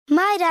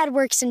My dad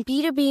works in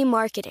B2B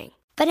marketing,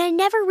 but I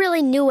never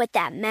really knew what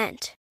that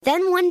meant.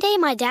 Then one day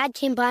my dad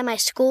came by my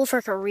school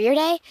for career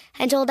day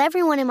and told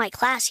everyone in my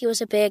class he was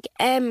a big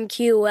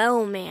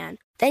MQL man.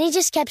 Then he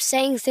just kept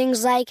saying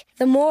things like,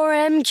 the more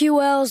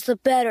MQLs, the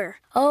better,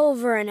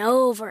 over and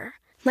over.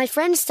 My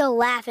friends still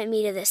laugh at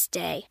me to this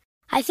day.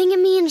 I think it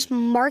means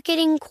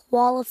marketing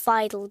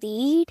qualified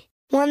lead.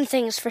 One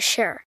thing's for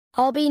sure,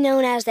 I'll be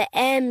known as the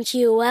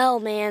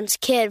MQL man's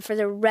kid for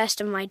the rest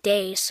of my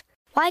days.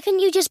 Why couldn't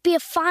you just be a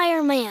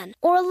fireman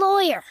or a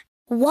lawyer?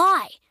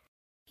 Why?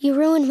 You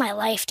ruined my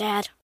life,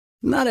 Dad.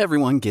 Not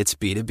everyone gets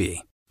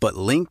B2B, but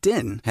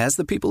LinkedIn has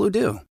the people who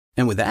do.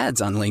 And with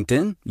ads on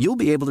LinkedIn, you'll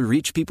be able to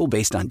reach people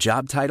based on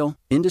job title,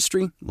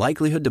 industry,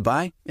 likelihood to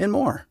buy, and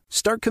more.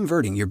 Start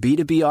converting your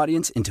B2B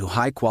audience into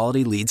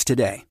high-quality leads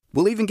today.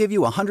 We'll even give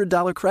you a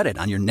 $100 credit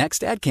on your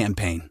next ad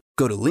campaign.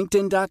 Go to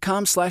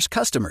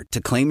linkedin.com/customer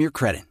to claim your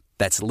credit.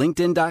 That's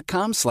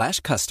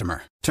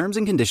linkedin.com/customer. Terms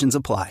and conditions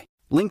apply.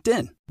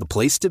 LinkedIn, the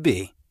place to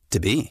be, to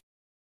be.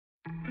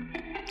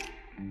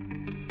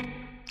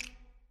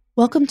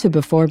 Welcome to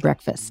Before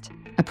Breakfast,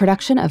 a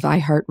production of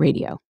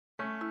iHeartRadio.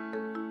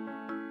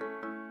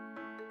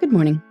 Good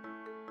morning.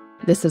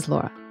 This is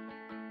Laura.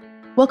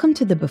 Welcome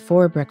to the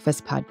Before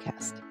Breakfast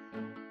podcast.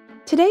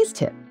 Today's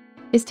tip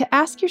is to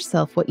ask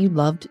yourself what you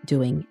loved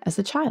doing as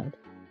a child.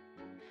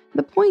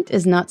 The point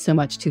is not so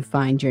much to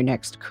find your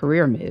next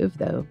career move,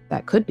 though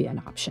that could be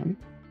an option,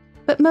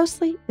 but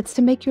mostly it's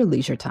to make your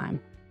leisure time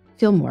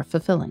feel more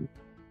fulfilling.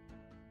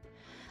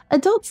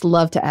 Adults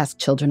love to ask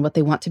children what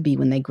they want to be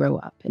when they grow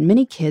up, and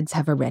many kids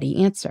have a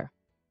ready answer.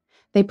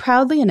 They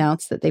proudly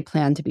announce that they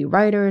plan to be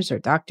writers or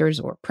doctors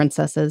or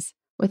princesses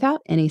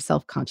without any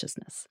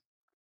self-consciousness.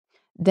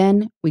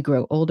 Then we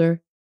grow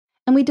older,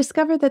 and we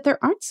discover that there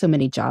aren't so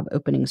many job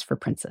openings for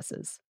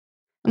princesses,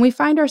 and we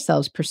find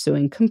ourselves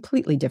pursuing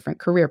completely different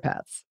career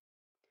paths.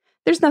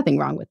 There's nothing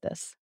wrong with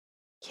this.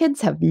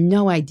 Kids have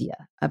no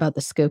idea about the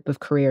scope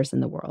of careers in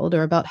the world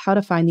or about how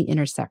to find the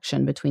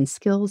intersection between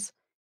skills,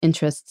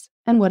 interests,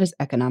 and what is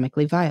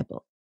economically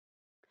viable.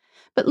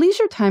 But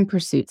leisure time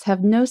pursuits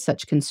have no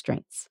such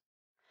constraints.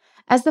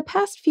 As the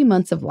past few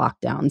months of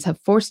lockdowns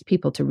have forced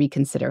people to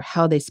reconsider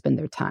how they spend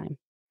their time,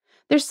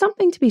 there's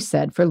something to be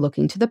said for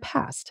looking to the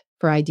past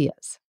for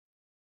ideas.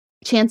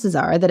 Chances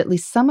are that at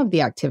least some of the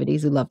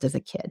activities you loved as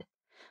a kid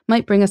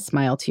might bring a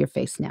smile to your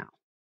face now.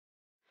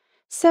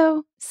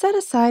 So, set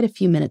aside a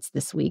few minutes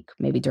this week,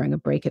 maybe during a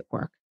break at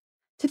work,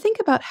 to think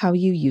about how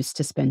you used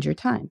to spend your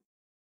time.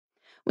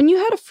 When you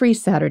had a free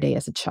Saturday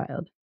as a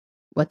child,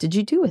 what did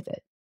you do with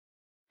it?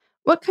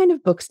 What kind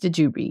of books did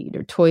you read,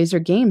 or toys or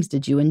games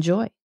did you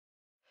enjoy?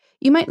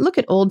 You might look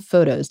at old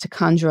photos to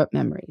conjure up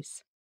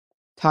memories.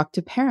 Talk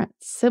to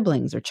parents,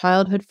 siblings, or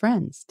childhood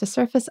friends to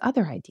surface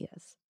other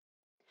ideas.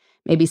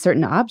 Maybe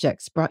certain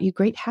objects brought you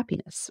great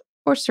happiness,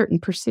 or certain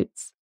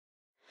pursuits.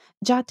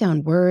 Jot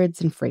down words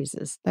and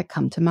phrases that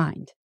come to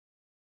mind.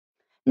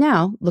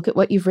 Now, look at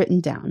what you've written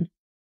down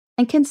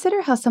and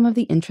consider how some of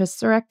the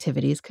interests or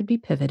activities could be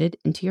pivoted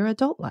into your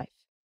adult life.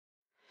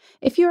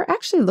 If you are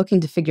actually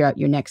looking to figure out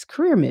your next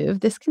career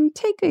move, this can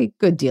take a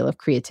good deal of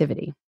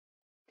creativity.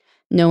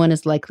 No one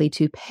is likely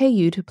to pay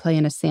you to play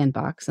in a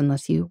sandbox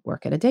unless you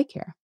work at a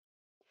daycare.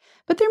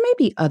 But there may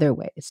be other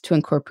ways to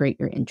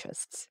incorporate your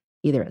interests,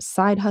 either as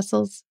side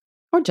hustles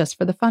or just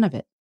for the fun of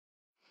it.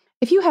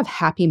 If you have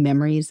happy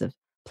memories of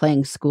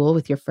playing school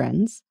with your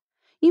friends,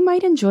 you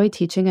might enjoy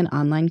teaching an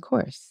online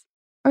course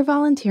or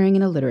volunteering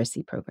in a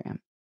literacy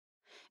program.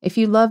 If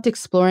you loved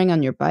exploring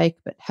on your bike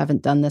but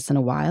haven't done this in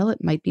a while,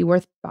 it might be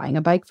worth buying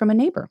a bike from a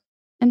neighbor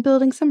and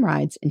building some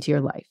rides into your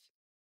life.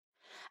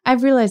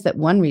 I've realized that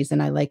one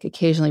reason I like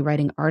occasionally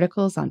writing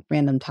articles on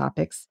random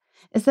topics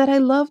is that I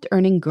loved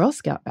earning Girl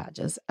Scout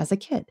badges as a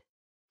kid.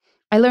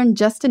 I learned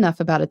just enough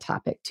about a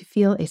topic to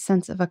feel a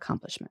sense of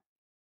accomplishment.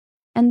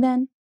 And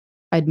then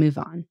I'd move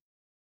on.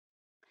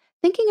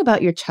 Thinking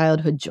about your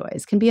childhood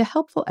joys can be a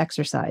helpful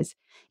exercise,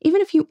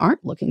 even if you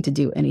aren't looking to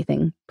do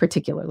anything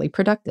particularly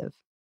productive.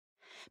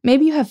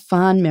 Maybe you have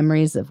fond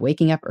memories of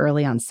waking up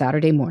early on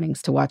Saturday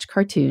mornings to watch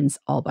cartoons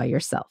all by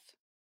yourself.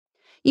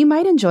 You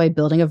might enjoy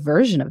building a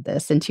version of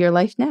this into your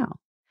life now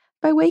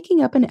by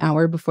waking up an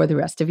hour before the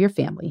rest of your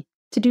family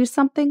to do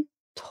something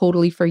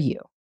totally for you,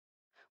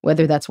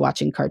 whether that's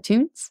watching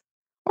cartoons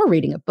or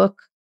reading a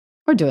book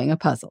or doing a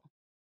puzzle.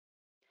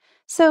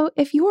 So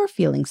if you're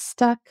feeling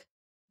stuck,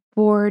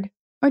 bored,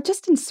 or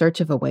just in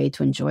search of a way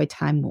to enjoy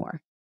time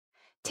more,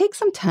 take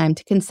some time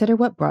to consider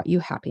what brought you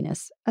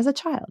happiness as a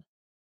child.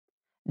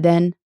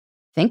 Then,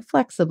 think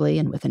flexibly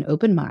and with an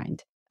open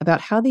mind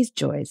about how these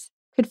joys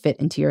could fit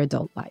into your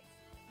adult life.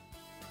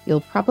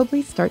 You'll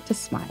probably start to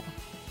smile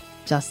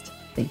just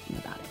thinking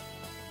about it.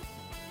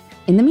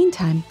 In the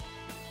meantime,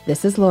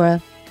 this is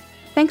Laura.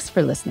 Thanks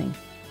for listening,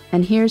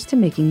 and here's to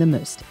making the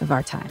most of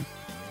our time.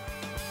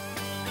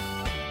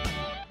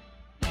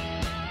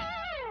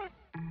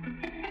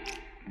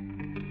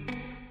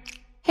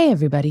 Hey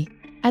everybody,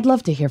 I'd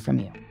love to hear from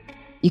you.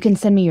 You can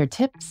send me your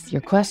tips, your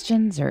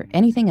questions, or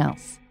anything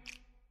else.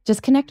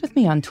 Just connect with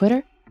me on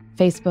Twitter,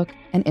 Facebook,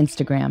 and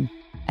Instagram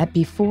at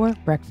Before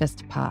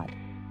Breakfast Pod.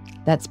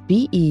 That's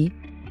BE,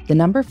 the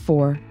number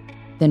 4,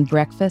 then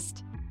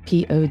breakfast,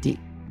 POD.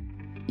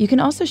 You can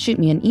also shoot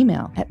me an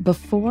email at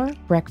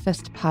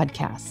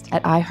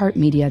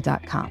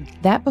beforebreakfastpodcast@iheartmedia.com.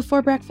 That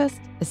Before Breakfast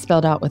is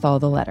spelled out with all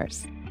the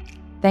letters.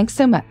 Thanks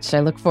so much. I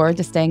look forward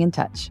to staying in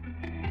touch.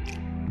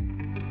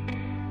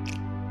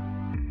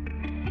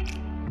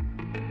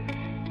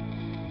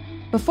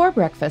 Before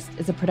Breakfast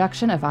is a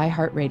production of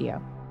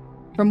iHeartRadio.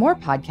 For more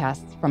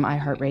podcasts from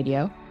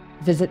iHeartRadio,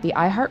 visit the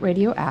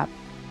iHeartRadio app,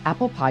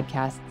 Apple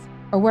Podcasts,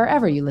 or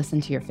wherever you listen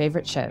to your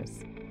favorite shows.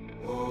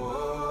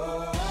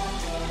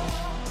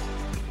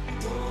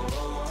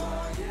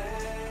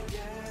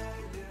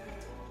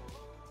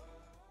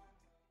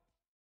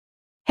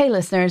 Hey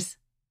listeners,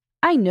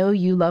 I know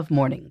you love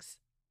mornings.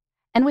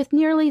 And with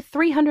nearly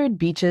 300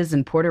 beaches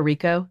in Puerto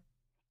Rico,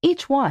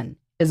 each one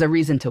is a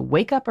reason to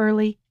wake up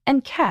early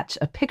and catch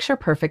a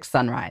picture-perfect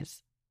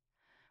sunrise.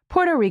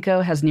 Puerto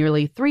Rico has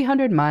nearly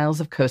 300 miles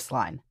of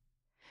coastline,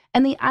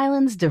 and the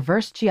island's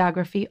diverse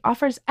geography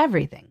offers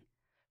everything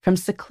from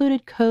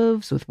secluded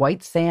coves with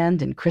white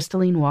sand and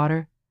crystalline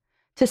water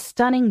to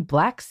stunning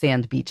black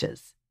sand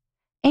beaches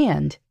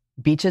and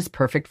beaches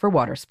perfect for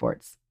water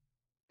sports.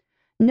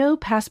 No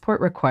passport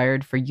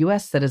required for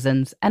U.S.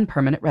 citizens and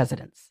permanent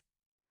residents.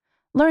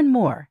 Learn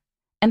more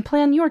and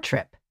plan your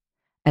trip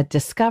at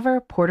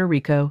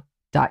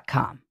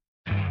discoverpuertorico.com.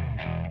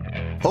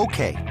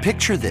 Okay,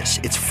 picture this.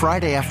 It's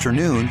Friday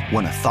afternoon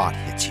when a thought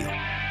hits you.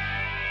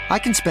 I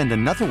can spend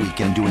another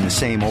weekend doing the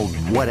same old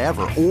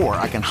whatever, or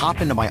I can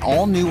hop into my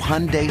all-new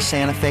Hyundai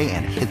Santa Fe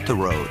and hit the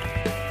road.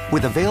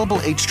 With available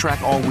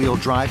H-Track all-wheel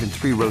drive and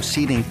 3-row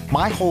seating,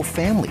 my whole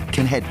family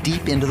can head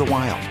deep into the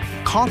wild.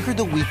 Conquer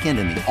the weekend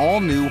in the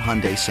all-new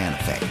Hyundai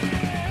Santa Fe.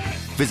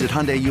 Visit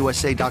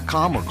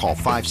HyundaiUSA.com or call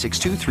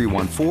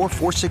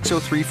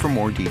 562-314-4603 for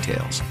more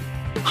details.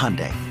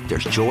 Hyundai,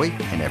 there's joy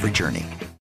in every journey.